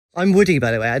I'm Woody,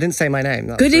 by the way. I didn't say my name.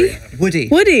 Goody? Woody.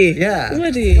 Woody? Yeah.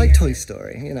 Woody. Like Toy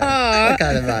Story, you know. That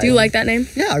kind of vibe. Do you like that name?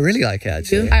 Yeah, I really like it,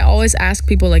 actually. I always ask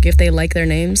people, like, if they like their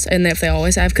names and if they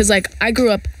always have. Because, like, I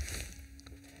grew up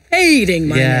hating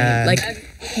my name. Like,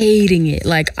 hating it.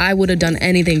 Like, I would have done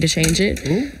anything to change it.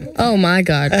 Ooh. Oh, my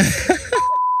God.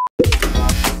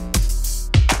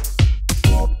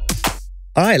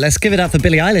 All right, let's give it up for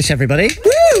Billie Eilish, everybody.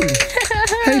 Woo!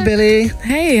 Hey, Billie.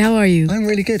 Hey, how are you? I'm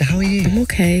really good. How are you? I'm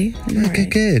okay. I'm right.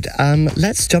 Good.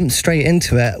 Let's jump straight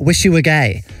into it. Wish You Were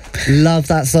Gay. Love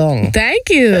that song. Thank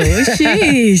you.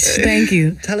 Sheesh. Thank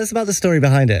you. Tell us about the story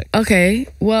behind it. Okay.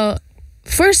 Well,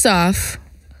 first off,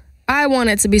 I want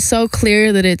it to be so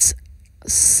clear that it's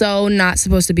so not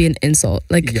supposed to be an insult.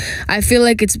 Like, I feel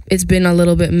like it's been a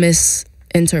little bit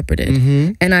misinterpreted.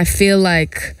 Mm-hmm. And I feel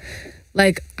like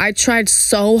I tried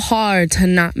so hard to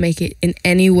not make it in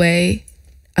any way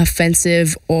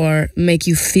offensive or make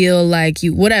you feel like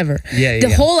you whatever.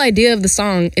 The whole idea of the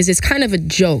song is it's kind of a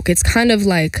joke. It's kind of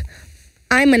like,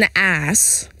 I'm an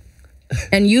ass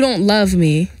and you don't love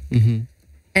me. Mm-hmm.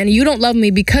 And you don't love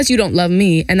me because you don't love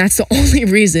me, and that's the only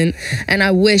reason. And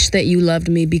I wish that you loved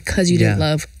me because you didn't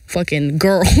love fucking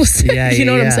girls. You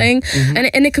know what I'm saying? Mm-hmm.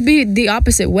 And it could be the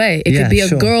opposite way. It could be a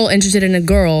girl interested in a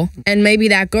girl, and maybe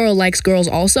that girl likes girls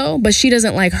also, but she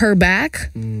doesn't like her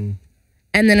back. And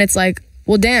then it's like,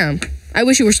 well, damn, I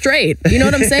wish you were straight. You know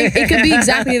what I'm saying? It could be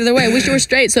exactly the other way. I wish you were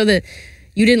straight so that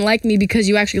you didn't like me because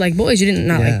you actually like boys. You didn't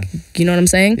like, you know what I'm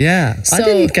saying? Yeah. So, I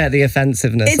didn't get the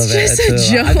offensiveness of it. It's just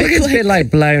a joke. I think it's been like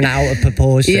blown out of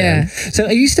proportion. Yeah. So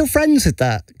are you still friends with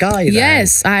that guy then?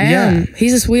 Yes, I am.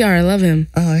 He's a sweetheart. I love him.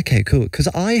 Oh, okay, cool. Because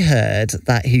I heard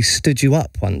that he stood you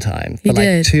up one time for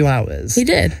like 2 hours. He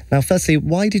did. Now, firstly,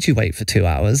 why did you wait for 2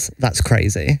 hours? That's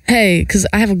crazy. Hey, because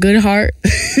I have a good heart.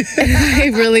 And I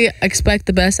really expect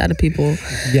the best out of people.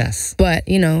 Yes. But,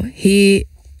 you know, he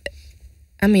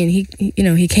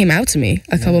came out to me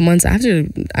a couple months after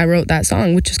I wrote that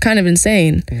song, which is kind of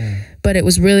insane. But it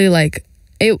was really like,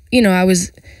 the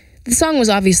song was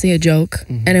obviously a joke,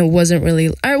 and it wasn't really,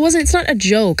 it's not a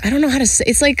joke. I don't know how to say,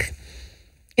 it's like,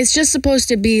 it's just supposed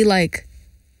to be like,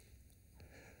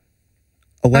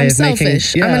 I'm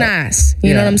selfish. I'm an ass.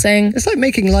 You know what I'm saying? It's like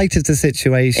making light of the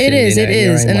situation. It is.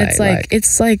 And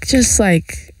it's like, just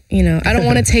like, you know, I don't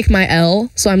want to take my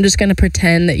L, so I'm just going to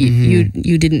pretend that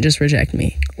you didn't just reject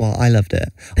me. Well, I loved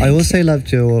it. I also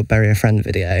loved your Bury a Friend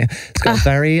video. It's got a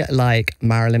very, like,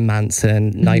 Marilyn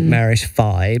Manson, nightmarish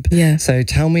vibe. Yeah. So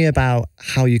tell me about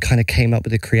how you kind of came up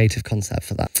with the creative concept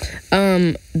for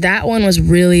that. That one was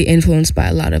really influenced by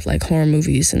a lot of, like, horror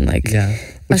movies and, like... Yeah.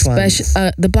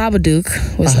 Especially the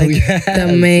babdook was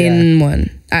the main one.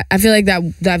 I feel like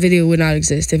that video would not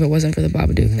exist if it wasn't for the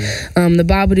babdook. The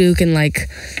babdook and like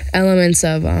elements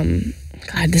of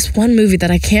God, this one movie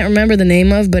that I can't remember the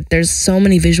name of, but there's so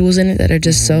many visuals in it that are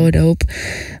just so dope.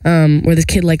 Where this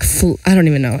kid like I don't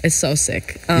even know. It's so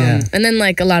sick. And then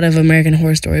like a lot of American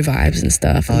Horror Story vibes and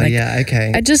stuff. And,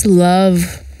 I just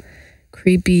love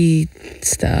creepy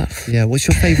stuff. Yeah, what's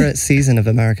your favorite season of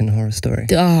American Horror Story?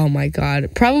 Oh my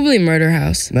God, probably Murder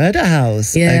House. Murder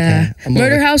House? Yeah. Okay.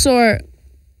 Murder House or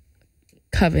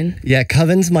Coven. Yeah,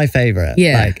 Coven's my favorite.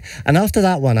 Yeah. Like, and after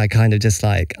that one, I kind of just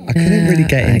like, I couldn't really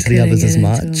get into the others as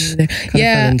much.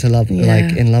 Fell into love,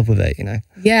 like in love with it, you know?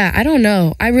 Yeah, I don't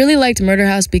know. I really liked Murder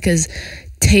House because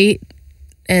Tate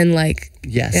and like,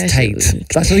 Tate.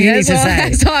 That's what you need to say.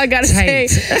 That's all I gotta say.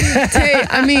 Tate.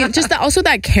 I mean, just also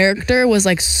that character was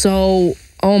like so.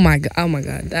 Oh my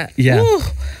god. That. Yeah. Woo,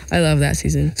 I love that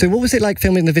season. So what was it like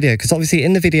filming the video? Because obviously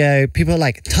in the video, people are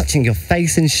like touching your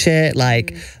face and shit.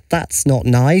 Like that's not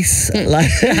nice.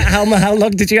 Like how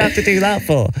long did you have to do that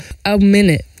for? A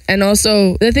minute. And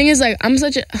also the thing is like I'm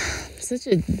such a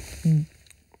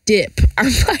dip.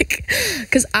 I'm like,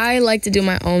 because I like to do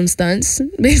my own stunts,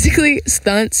 basically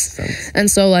stunts. And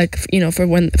so like, you know,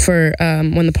 when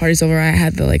the party's over, I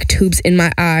had the like tubes in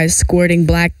my eyes, squirting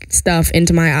black stuff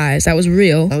into my eyes. That was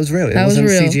real. That was real. It wasn't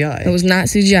CGI. It was not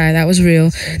CGI. That was real.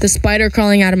 The spider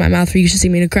crawling out of my mouth for You Should See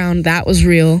Me in a Crown. That was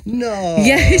real. No.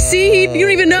 Yeah. See, you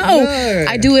don't even know. No.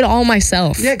 I do it all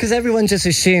myself. Yeah, because everyone just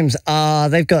assumes,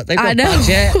 they've got I know.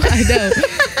 budget. I know.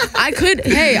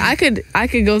 I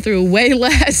could go through way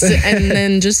less and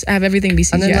then just have everything be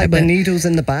CGI. And then like the needles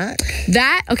in the back.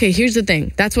 Okay, here's the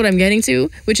thing. That's what I'm getting to,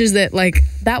 which is that like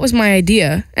that was my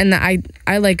idea, and that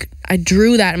I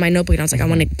drew that in my notebook, and I was like, I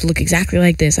want to look exactly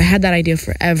like this. I had that idea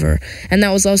forever, and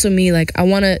that was also me. Like I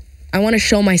want to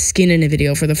show my skin in a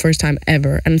video for the first time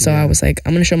ever, and so I was like,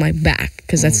 I'm gonna show my back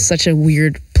because that's such a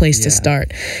weird place to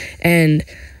start, and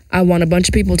I want a bunch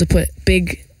of people to put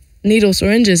big needle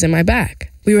syringes in my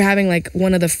back. We were having like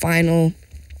one of the final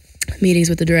meetings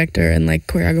with the director and like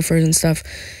choreographers and stuff.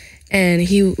 And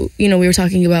he, you know, we were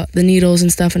talking about the needles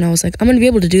and stuff, and I was like, I'm gonna be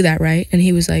able to do that, right? And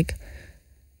he was like,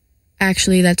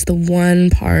 actually, that's the one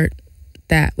part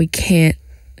that we can't.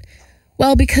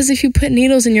 Well, because if you put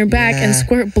needles in your back and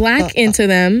squirt black into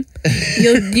them,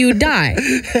 you die.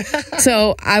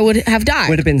 So I would have died.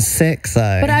 Would have been sick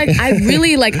though. But I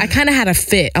really like, I kind of had a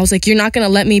fit. I was like, you're not gonna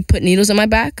let me put needles in my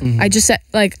back? Mm-hmm. I just said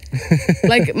like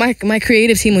my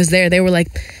creative team was there. They were like,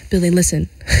 Billie, listen.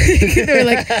 They were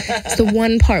like, it's the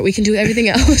one part, we can do everything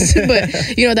else.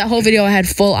 But you know, that whole video I had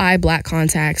full eye black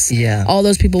contacts. Yeah. All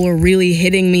those people were really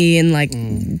hitting me and like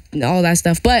all that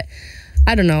stuff. But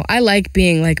I don't know. I like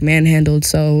being like manhandled,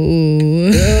 so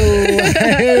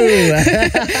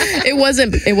it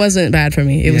wasn't bad for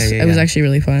me. It was actually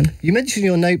really fun. You mentioned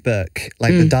your notebook,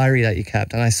 like the diary that you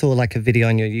kept, and I saw like a video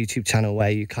on your YouTube channel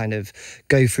where you kind of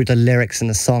go through the lyrics in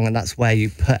the song, and that's where you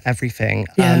put everything.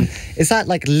 Yeah. Is that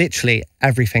like literally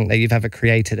everything that you've ever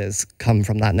created has come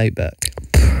from that notebook?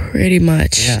 Pretty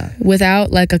much. Yeah. Without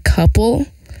like a couple.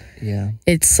 Yeah.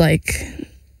 It's like,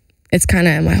 it's kind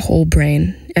of in my whole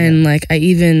brain. And like I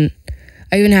even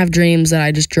have dreams that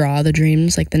I just draw the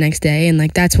dreams like the next day, and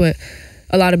like that's what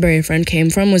a lot of Bury a Friend came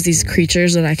from, was these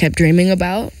creatures that I kept dreaming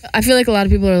about. I feel like a lot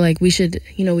of people are like, we should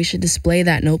display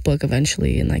that notebook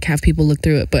eventually and like have people look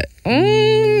through it, but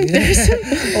there's some,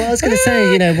 well, I was gonna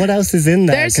say, you know, what else is in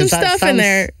there? There's some stuff in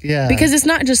there, because it's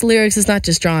not just lyrics, it's not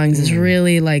just drawings, it's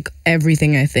really like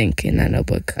everything I think in that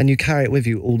notebook. And you carry it with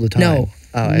you all the time? No.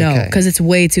 Oh, okay. No, because it's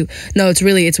way too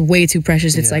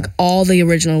precious. It's like all the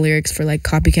original lyrics for like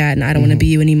Copycat and I Don't Want to Be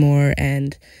You Anymore,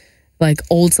 and like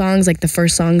old songs, like the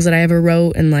first songs that I ever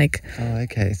wrote, and like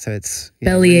so it's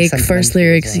Bellyache really first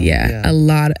lyrics, a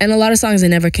lot of songs that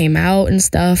never came out and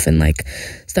stuff, and like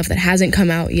stuff that hasn't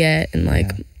come out yet, and like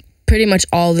pretty much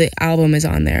all the album is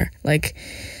on there. Like,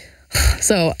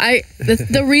 so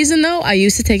the reason though, I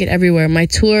used to take it everywhere. My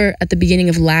tour at the beginning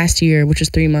of last year, which was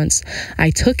 3 months,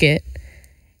 I took it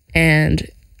and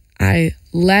I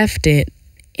left it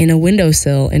in a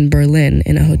windowsill in Berlin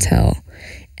in a hotel.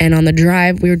 And on the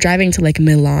drive, we were driving to like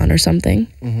Milan or something.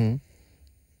 Mm-hmm.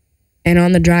 And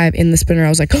on the drive in the Sprinter, I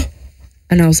was like,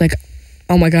 and I was like,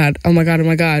 oh my God.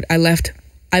 I left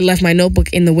my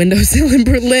notebook in the windowsill in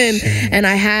Berlin. And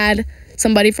I had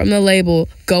somebody from the label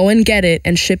go and get it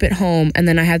and ship it home. And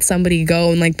then I had somebody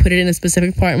go and like put it in a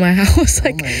specific part of my house.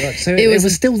 Like, oh my God. So it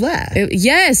was still there?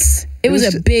 Yes. It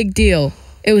was a big deal.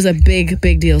 It was a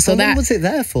big deal. So how long was it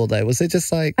there for though? Was it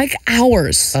just like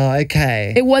hours? Oh,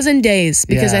 okay. It wasn't days,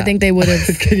 because I think they would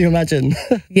have. Can you imagine?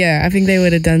 Yeah, I think they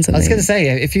would have done something. I was going to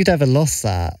say, if you'd ever lost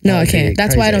that. No, I can't.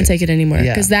 That's why I don't take it anymore.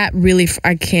 Because that really,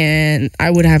 I can't. I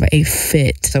would have a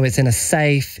fit. So it's in a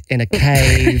safe, in a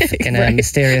cave, in a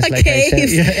mysterious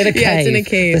location. Yeah, in a cave. Yeah, it's in a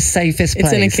cave. The safest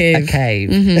place. It's in a cave. A cave.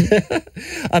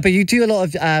 Mm-hmm. But you do a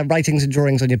lot of writings and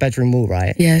drawings on your bedroom wall,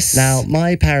 right? Yes. Now,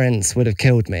 my parents would have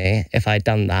killed me if I'd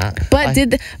done that.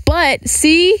 But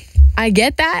see, I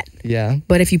get that. Yeah.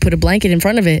 But if you put a blanket in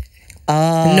front of it,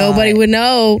 nobody would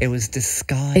know. It was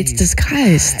disguised. It's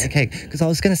disguised. Okay, because I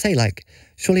was going to say, like,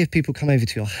 surely if people come over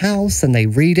to your house and they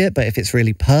read it, but if it's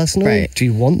really personal, do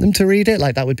you want them to read it?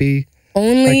 Like, that would be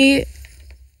only like,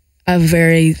 a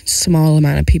very small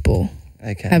amount of people.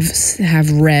 Okay.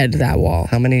 Have read that wall.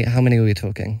 How many are we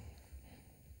talking?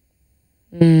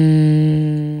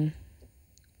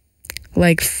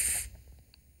 Like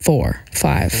 4,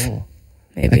 5,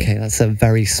 maybe. Okay, that's a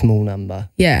very small number.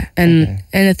 Yeah, and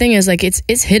the thing is, like,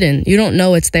 it's hidden. You don't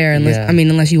know it's there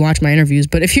unless you watch my interviews.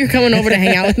 But if you're coming over to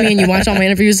hang out with me and you watch all my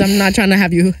interviews, I'm not trying to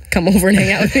have you come over and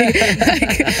hang out with me.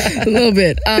 Like, a little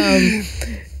bit,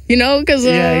 you know, because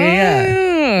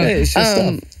it's your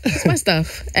stuff. It's my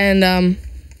stuff, and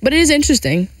but it is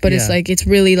interesting. But it's like, it's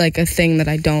really like a thing that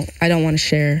I don't want to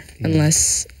share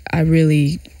unless I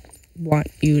really want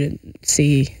you to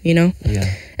see, you know? Yeah.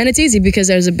 And it's easy because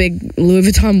there's a big Louis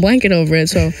Vuitton blanket over it.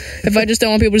 So if I just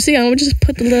don't want people to see, I would just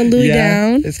put the little Louis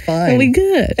down. It's fine. And we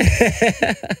good.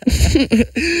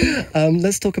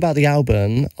 Let's talk about the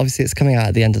album. Obviously, it's coming out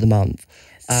at the end of the month.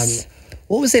 Yes.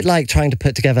 What was it like trying to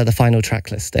put together the final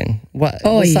track listing?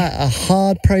 Was that a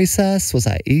hard process? Was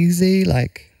that easy?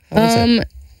 Like, how was it?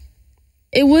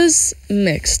 It was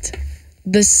mixed.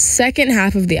 The second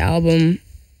half of the album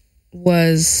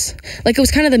was like, it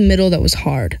was kind of the middle that was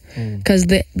hard, because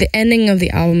the ending of the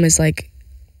album is like,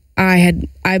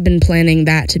 I've been planning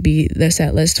that to be the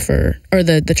set list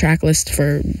the track list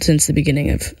since the beginning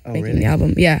of making the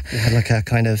album. Yeah, you had like a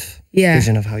kind of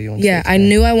vision of how you wanted. I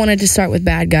knew I wanted to start with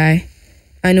Bad Guy.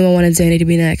 I knew I wanted Zanny to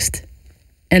be next,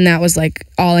 and that was like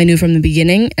all I knew from the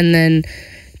beginning. And then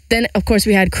then of course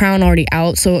we had Crown already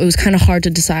out, so it was kind of hard to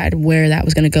decide where that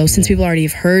was going to go. Since people already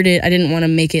have heard it, I didn't want to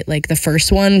make it like the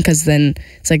first one, because then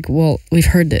it's like, well, we've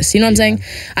heard this. You know what I'm saying?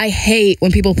 I hate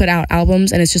when people put out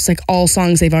albums and it's just like all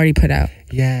songs they've already put out.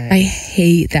 Yeah. I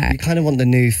hate that. You kind of want the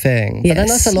new thing. Yes. But then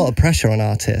that's a lot of pressure on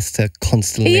artists to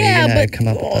constantly but come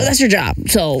up with that. That's your job.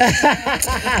 So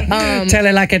tell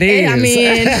it like it is. I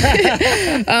mean,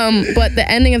 but the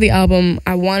ending of the album,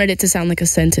 I wanted it to sound like a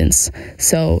sentence.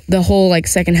 So the whole like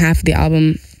second half of the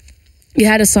album, we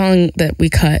had a song that we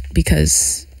cut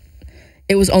because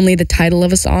it was only the title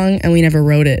of a song and we never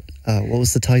wrote it. What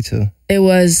was the title? It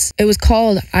was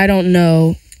called I Don't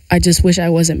Know, I Just Wish I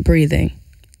Wasn't Breathing.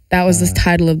 That was the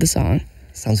title of the song.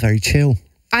 Sounds very chill.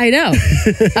 I know.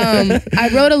 I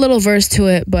wrote a little verse to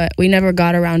it, but we never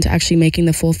got around to actually making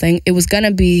the full thing. It was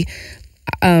gonna be,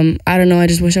 I don't know, I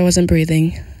just wish I wasn't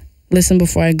breathing. Listen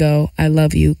before I go. I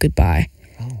love you. Goodbye.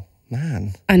 Oh,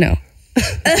 man. I know. a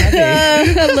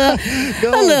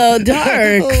little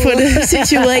dark for the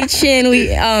situation.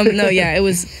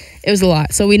 It was a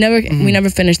lot. So we never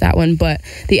finished that one, but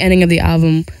the ending of the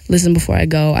album, Listen Before I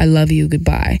Go, I Love You,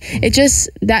 Goodbye.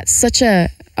 That's such a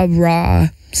raw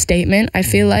statement. I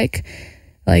feel like,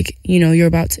 you know, you're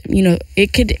about to, you know,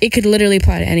 it could literally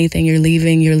apply to anything. You're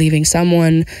leaving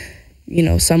someone, you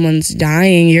know, someone's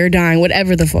dying, you're dying,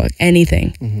 whatever the fuck,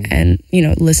 anything. And, you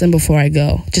know, listen before I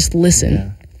go. Just listen.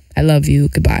 Yeah. I love you,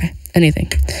 goodbye,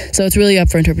 anything. So it's really up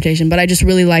for interpretation, but I just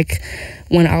really like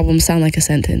when albums sound like a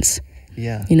sentence.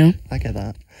 Yeah. You know? I get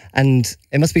that. And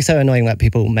it must be so annoying that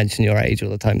people mention your age all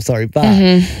the time. Sorry, but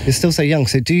you're still so young.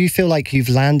 So do you feel like you've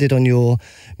landed on your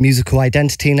musical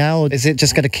identity now? Or is it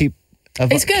just going to keep...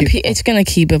 It's going to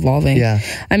keep evolving. Yeah.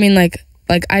 I mean, like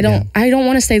I don't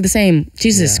want to stay the same.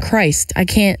 Jesus Christ. I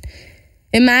can't...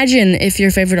 Imagine if your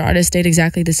favorite artist stayed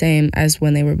exactly the same as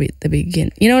when they were the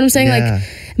beginning. You know what I'm saying? Yeah. Like,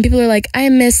 and people are like, I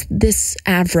miss this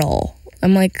Avril.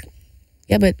 I'm like,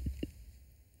 yeah, but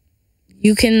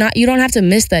you don't have to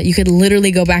miss that. You could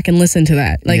literally go back and listen to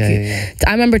that. Like,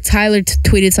 I remember Tyler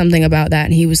tweeted something about that,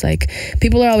 and he was like,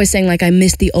 people are always saying like, I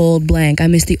miss the old blank. I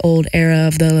miss the old era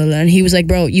of the, and he was like,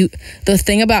 bro, the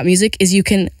thing about music is you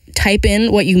can type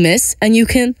in what you miss and you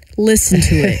can listen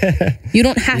to it. You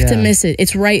don't have to miss it.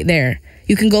 It's right there.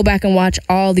 You can go back and watch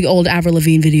all the old Avril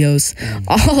Lavigne videos,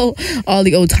 all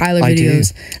the old Tyler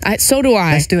videos. So do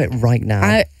I. Let's do it right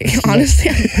now. Honestly,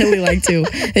 I'd really like to.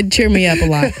 It'd cheer me up a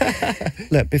lot.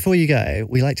 Look, before you go,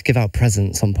 we like to give out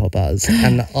presents on PopBuzz,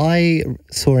 and I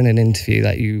saw in an interview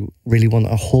that you really want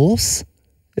a horse.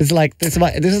 It's like this is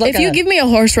like if you give me a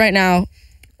horse right now,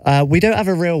 we don't have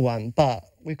a real one, but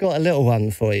we've got a little one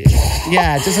for you.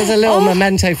 Yeah, just as a little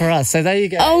memento for us. So there you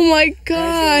go. Oh my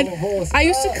God. I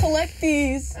used to collect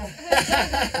these.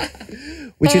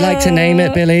 Would you like to name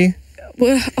it, Billie?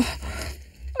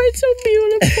 It's so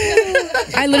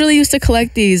beautiful. I literally used to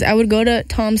collect these. I would go to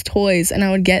Tom's Toys and I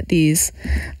would get these.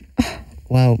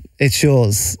 Well, it's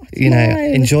yours. You know,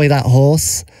 enjoy that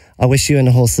horse. I wish you and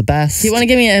the horse the best. Do you want to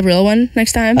give me a real one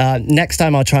next time? Next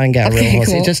time I'll try and get a real horse.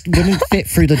 Cool. It just wouldn't fit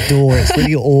through the door. It's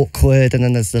really awkward. And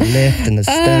then there's the lift and the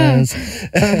stairs.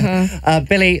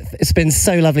 Billie, it's been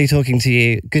so lovely talking to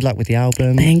you. Good luck with the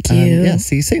album. Thank you. Yeah,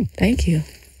 see you soon. Thank you.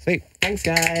 Sweet. Thanks,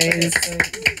 guys.